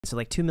So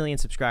like 2 million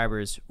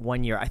subscribers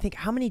 1 year. I think,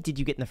 how many did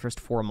you get in the first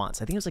 4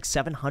 months? I think it was like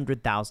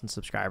 700,000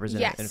 subscribers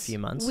in a few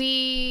months.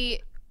 I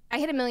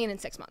hit 1 million in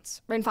 6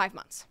 months, or in 5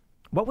 months.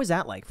 What was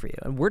that like for you?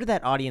 And where did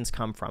that audience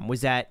come from?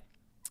 Was that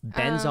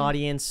Ben's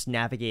audience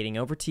navigating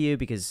over to you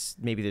because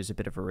maybe there's a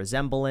bit of a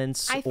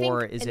resemblance? I think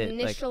or is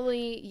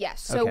initially,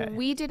 yes. So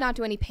we did not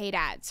do any paid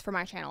ads for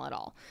my channel at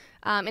all.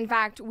 In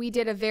fact,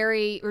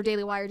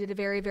 Daily Wire did a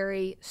very,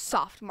 very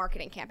soft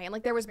marketing campaign.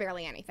 Like there was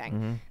barely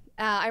anything.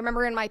 I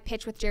remember in my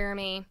pitch with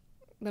Jeremy,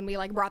 when we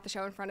like brought the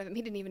show in front of him,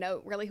 he didn't even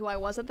know really who I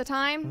was at the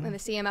time. And the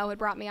CMO had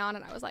brought me on,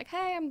 and I was like,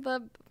 hey, I'm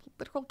the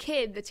literal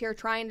kid that's here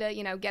trying to,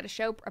 you know, get a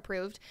show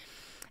approved.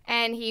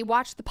 And he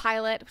watched the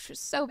pilot, which was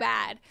so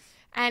bad.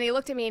 And he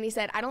looked at me and he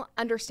said, I don't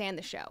understand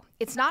the show.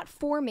 It's not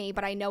for me,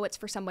 but I know it's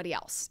for somebody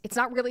else. It's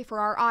not really for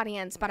our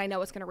audience, but I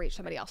know it's going to reach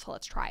somebody else, so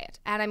let's try it.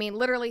 And I mean,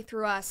 literally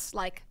threw us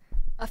like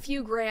a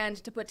few grand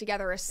to put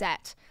together a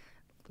set.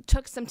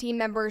 Took some team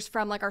members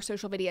from like our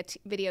social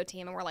video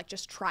team, and we're like,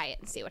 just try it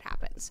and see what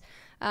happens.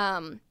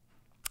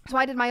 So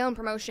I did my own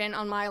promotion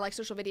on my like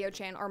social video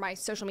channel or my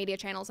social media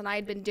channels, and I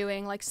had been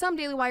doing like some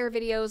Daily Wire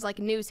videos, like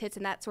news hits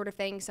and that sort of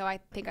thing. So I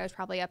think I was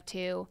probably up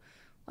to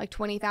like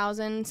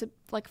 20,000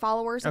 like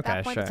followers at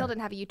that point. I still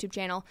didn't have a YouTube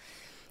channel.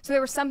 So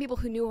there were some people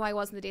who knew who I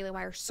was in the Daily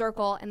Wire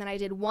circle, and then I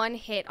did one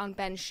hit on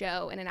Ben's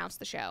show and announced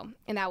the show,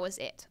 and that was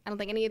it. I don't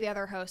think any of the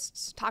other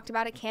hosts talked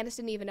about it. Candace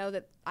didn't even know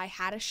that I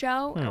had a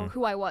show or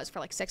who I was for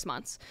like 6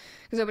 months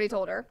because nobody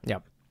told her.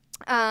 Yep.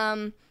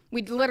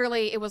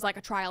 It was like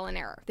a trial and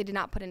error. They did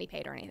not put any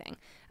paid or anything.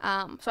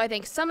 So I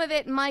think some of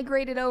it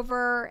migrated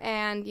over,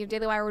 and you know,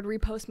 Daily Wire would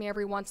repost me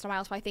every once in a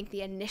while. So I think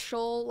the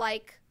initial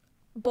like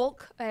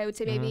bulk, I would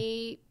say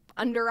maybe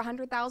under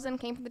 100,000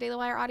 came from the Daily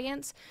Wire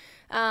audience.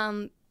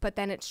 But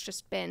then it's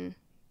just been...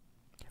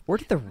 Where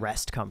did the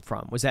rest come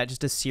from? Was that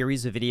just a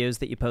series of videos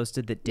that you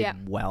posted that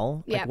did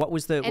well? Like, what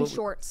was the... And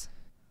shorts.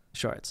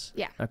 Shorts.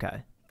 Yeah.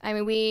 Okay. I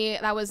mean,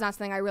 that was not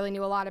something I really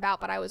knew a lot about,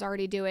 but I was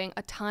already doing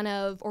a ton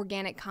of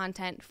organic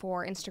content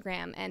for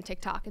Instagram and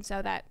TikTok, and so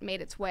that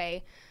made its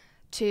way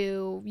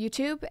to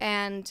YouTube.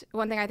 And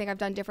one thing I think I've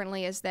done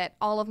differently is that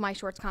all of my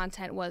shorts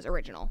content was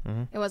original.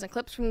 It wasn't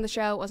clips from the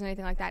show. It wasn't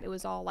anything like that. It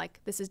was all like,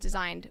 this is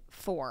designed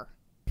for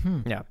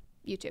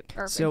YouTube,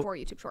 or for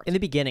YouTube Shorts. In the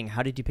beginning,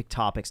 how did you pick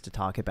topics to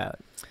talk about?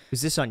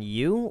 Was this on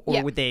you,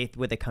 or would they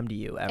come to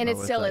you ever? And it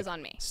still is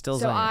on me. Still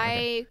is so on you.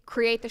 I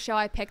create the show,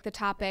 I pick the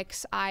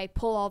topics, I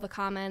pull all the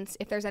comments.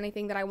 If there's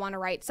anything that I want to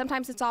write,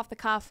 sometimes it's off the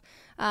cuff.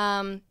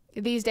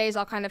 These days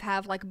I'll kind of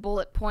have like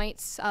bullet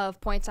points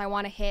of points I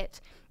want to hit.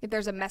 If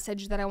there's a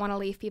message that I want to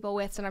leave people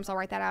with, sometimes I'll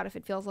write that out if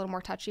it feels a little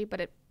more touchy, but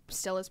it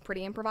still is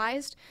pretty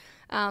improvised.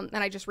 And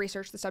I just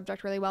research the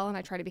subject really well, and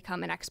I try to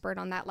become an expert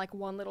on that like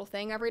one little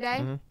thing every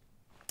day.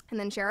 And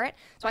then share it.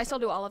 So I still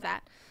do all of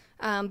that.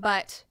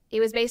 But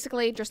it was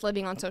basically just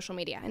living on social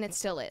media, and it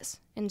still is.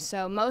 And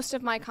so most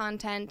of my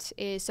content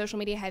is social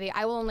media heavy.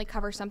 I will only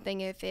cover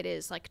something if it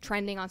is like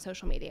trending on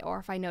social media, or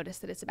if I notice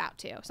that it's about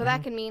to. So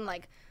that can mean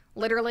like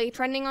literally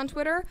trending on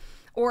Twitter,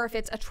 or if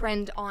it's a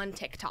trend on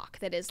TikTok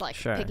that is like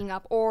picking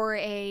up, or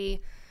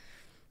a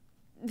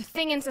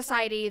thing in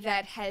society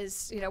that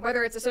has, you know,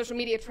 whether it's a social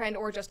media trend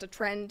or just a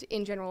trend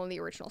in general in the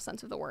original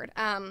sense of the word.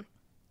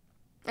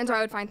 And so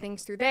I would find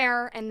things through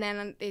there, and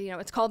then, you know,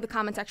 it's called the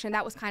comment section.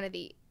 That was kind of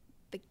the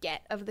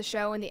get of the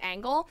show, and the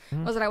angle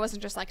was that I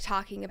wasn't just like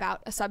talking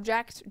about a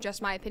subject,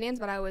 just my opinions,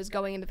 but I was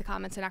going into the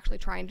comments and actually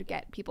trying to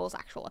get people's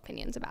actual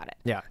opinions about it.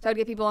 Yeah. So I'd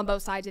get people on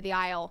both sides of the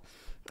aisle,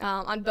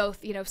 on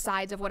both, you know,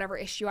 sides of whatever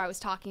issue I was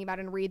talking about,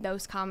 and read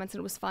those comments, and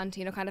it was fun to,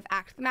 you know, kind of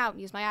act them out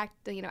and use my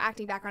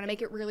acting background and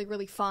make it really,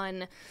 really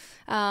fun.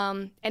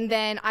 And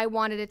then I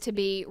wanted it to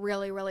be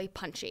really, really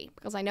punchy,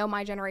 because I know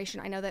my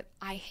generation, I know that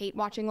I hate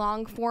watching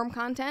long form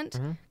content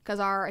because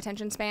our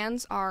attention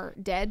spans are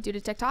dead due to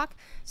TikTok.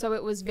 So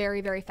it was very,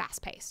 very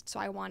fast paced.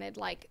 So I wanted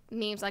like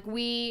memes, like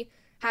we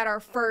had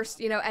our first,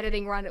 you know,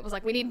 editing run. It was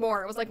like, we need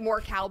more. It was like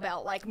more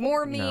cowbell, like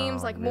more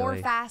memes, like more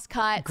fast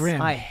cuts. Grim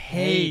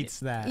hates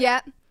that. Yeah.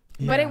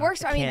 But it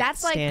works. I mean,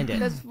 that's like,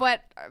 that's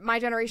what my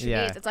generation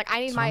needs. It's like,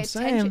 I need my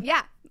attention.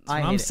 Yeah.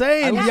 I'm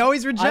saying. He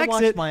always rejects I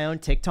watch it. my own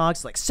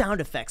TikToks, like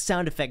sound effects,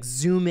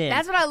 zoom in.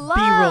 That's what I love.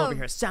 B-roll over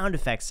here, sound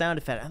effects. I'm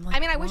like, I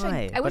mean, I wish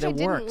I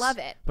didn't love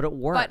it. But it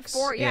works.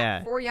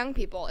 But for young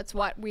people, it's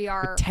what we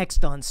are. With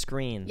text on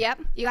screen. Yep.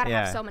 You got to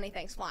have so many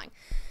things flying.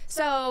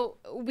 So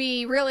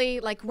we really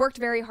like worked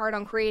very hard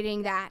on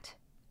creating that,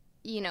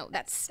 you know,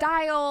 that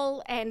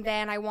style. And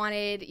then I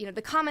wanted, you know,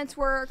 the comments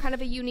were kind of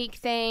a unique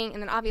thing.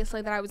 And then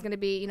obviously that I was going to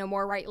be, you know,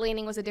 more right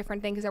leaning was a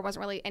different thing, because there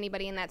wasn't really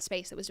anybody in that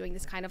space that was doing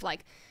this kind of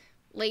like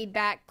laid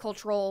back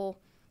cultural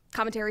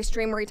commentary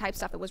streamery type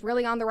stuff that was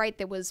really on the right,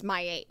 that was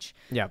my age.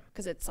 Yeah.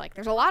 Because it's like,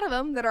 there's a lot of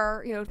them that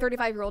are, you know,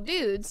 35-year-old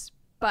dudes,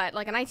 but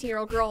like a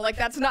 19-year-old girl, like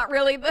that's not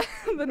really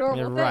the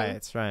normal thing.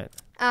 Right, right.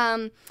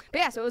 But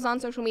yeah, so it was on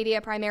social media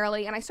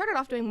primarily, and I started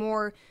off doing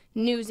more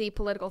newsy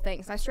political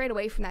things. I strayed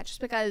away from that just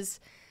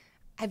because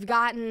I've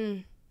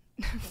gotten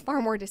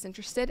far more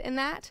disinterested in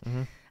that.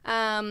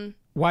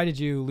 Why did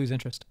you lose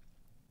interest?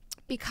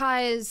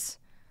 Because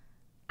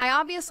I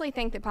obviously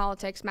think that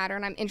politics matter,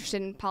 and I'm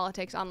interested in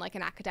politics on like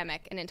an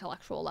academic and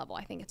intellectual level.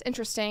 I think it's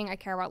interesting. I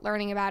care about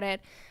learning about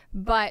it.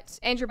 But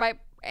Andrew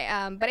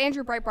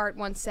Breitbart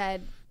once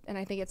said, and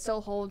I think it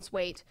still holds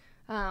weight,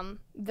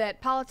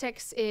 that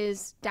politics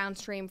is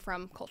downstream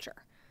from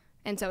culture.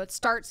 And so it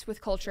starts with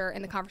culture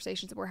and the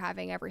conversations that we're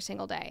having every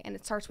single day. And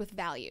it starts with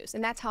values.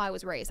 And that's how I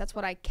was raised. That's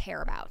what I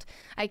care about.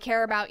 I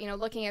care about,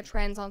 looking at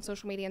trends on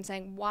social media and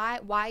saying,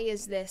 why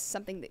is this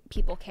something that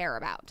people care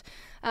about?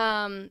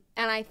 And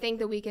I think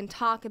that we can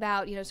talk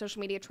about, social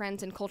media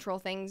trends and cultural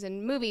things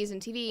and movies and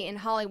TV in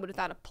Hollywood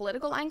without a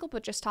political angle,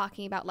 but just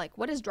talking about like,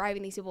 what is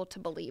driving these people to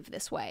believe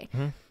this way?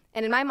 Mm-hmm.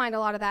 And in my mind, a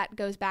lot of that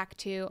goes back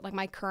to like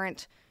my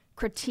current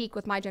critique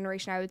with my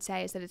generation, I would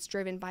say, is that it's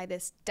driven by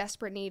this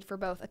desperate need for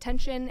both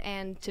attention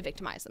and to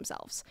victimize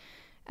themselves.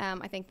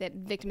 I think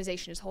that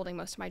victimization is holding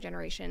most of my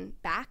generation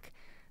back.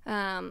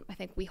 I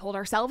think we hold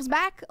ourselves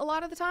back a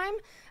lot of the time.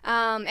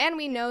 And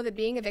we know that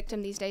being a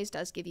victim these days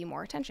does give you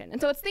more attention. And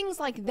so it's things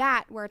like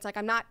that where it's like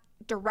I'm not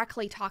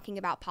directly talking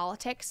about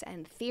politics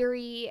and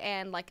theory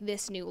and like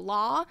this new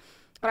law,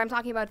 but I'm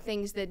talking about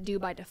things that do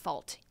by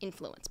default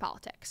influence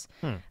politics.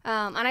 And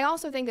I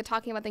also think that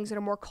talking about things that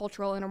are more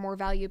cultural and are more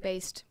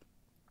value-based,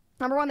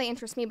 number one, they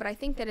interest me, but I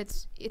think that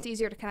it's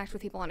easier to connect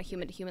with people on a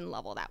human-to-human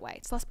level that way.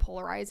 It's less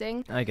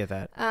polarizing. I get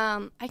that.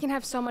 I can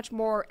have so much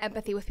more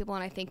empathy with people,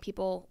 and I think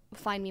people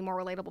find me more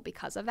relatable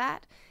because of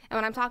that. And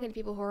when I'm talking to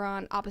people who are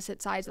on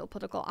opposite sides of the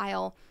political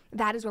aisle,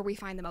 that is where we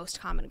find the most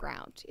common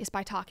ground, is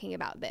by talking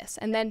about this.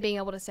 And then being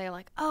able to say,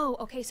 like, oh,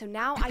 okay, so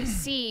now I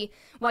see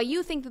why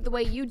you think that the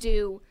way you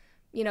do,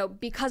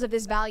 because of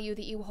this value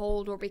that you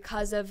hold, or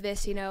because of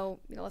this,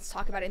 let's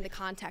talk about it in the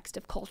context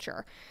of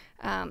culture.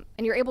 And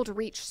you're able to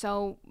reach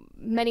so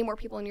many more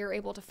people, and you're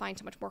able to find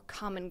so much more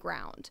common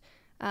ground.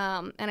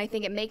 And I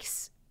think it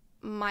makes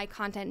my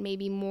content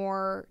maybe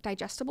more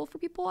digestible for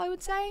people, I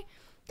would say,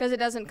 because it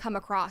doesn't come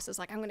across as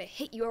like, I'm going to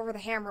hit you over the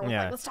hammer with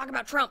like, let's talk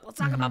about Trump, let's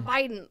talk about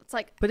Biden. It's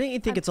like, but don't you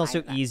think it's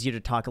also easier to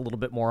talk a little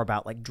bit more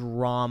about like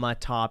drama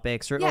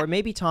topics or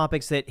maybe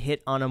topics that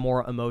hit on a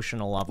more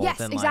emotional level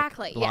than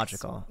like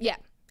logical? Yeah.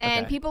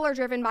 And people are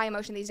driven by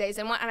emotion these days.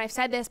 And I've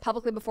said this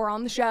publicly before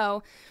on the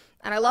show,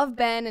 and I love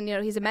Ben, and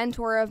he's a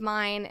mentor of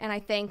mine, and I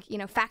think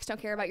facts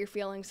don't care about your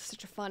feelings is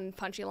such a fun,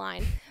 punchy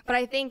line. But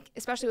I think,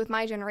 especially with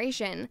my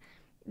generation,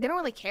 they don't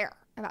really care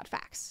about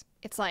facts.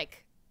 It's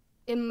like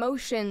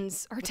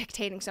emotions are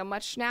dictating so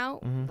much now,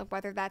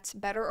 whether that's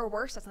better or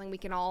worse. That's something we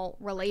can all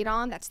relate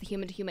on. That's the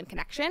human-to-human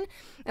connection.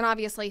 And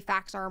obviously,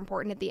 facts are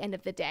important at the end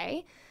of the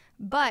day.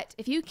 But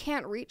if you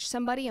can't reach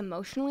somebody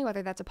emotionally,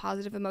 whether that's a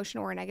positive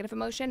emotion or a negative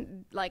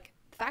emotion, like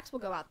facts will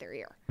go out their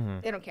ear.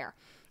 They don't care.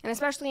 And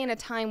especially in a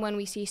time when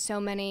we see so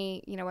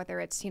many,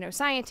 whether it's,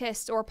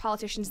 scientists or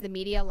politicians, the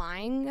media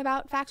lying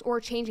about facts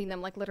or changing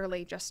them, like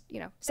literally just,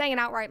 saying an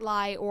outright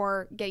lie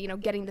or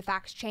getting the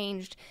facts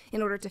changed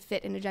in order to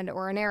fit an agenda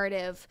or a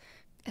narrative.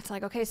 It's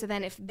like, okay, so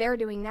then if they're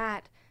doing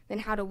that, then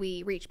how do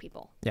we reach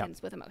people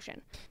with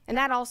emotion? And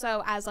that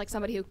also, as like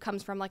somebody who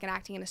comes from like an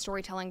acting and a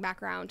storytelling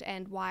background,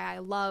 and why I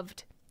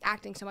loved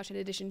acting so much in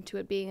addition to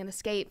it being an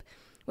escape,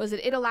 was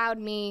that it allowed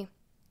me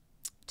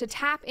to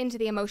tap into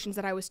the emotions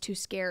that I was too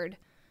scared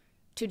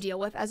to deal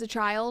with as a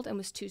child and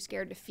was too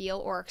scared to feel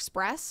or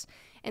express.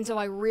 And so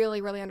I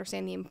really, really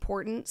understand the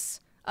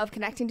importance of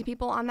connecting to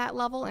people on that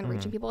level and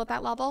reaching people at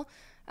that level.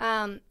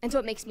 And so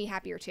it makes me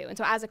happier too. And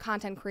so as a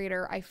content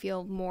creator, I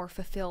feel more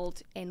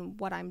fulfilled in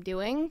what I'm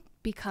doing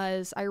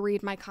because I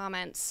read my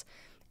comments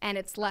and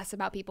it's less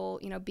about people,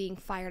 being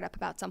fired up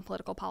about some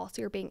political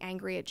policy or being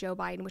angry at Joe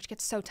Biden, which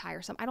gets so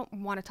tiresome. I don't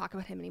want to talk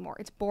about him anymore.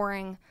 It's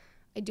boring.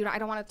 I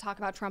don't want to talk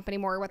about Trump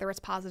anymore, whether it's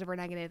positive or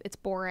negative. It's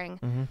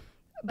boring.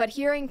 But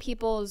hearing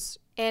people's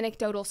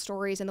anecdotal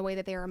stories and the way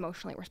that they are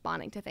emotionally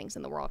responding to things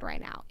in the world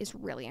right now is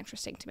really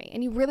interesting to me.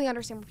 And you really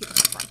understand where people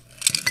come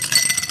from.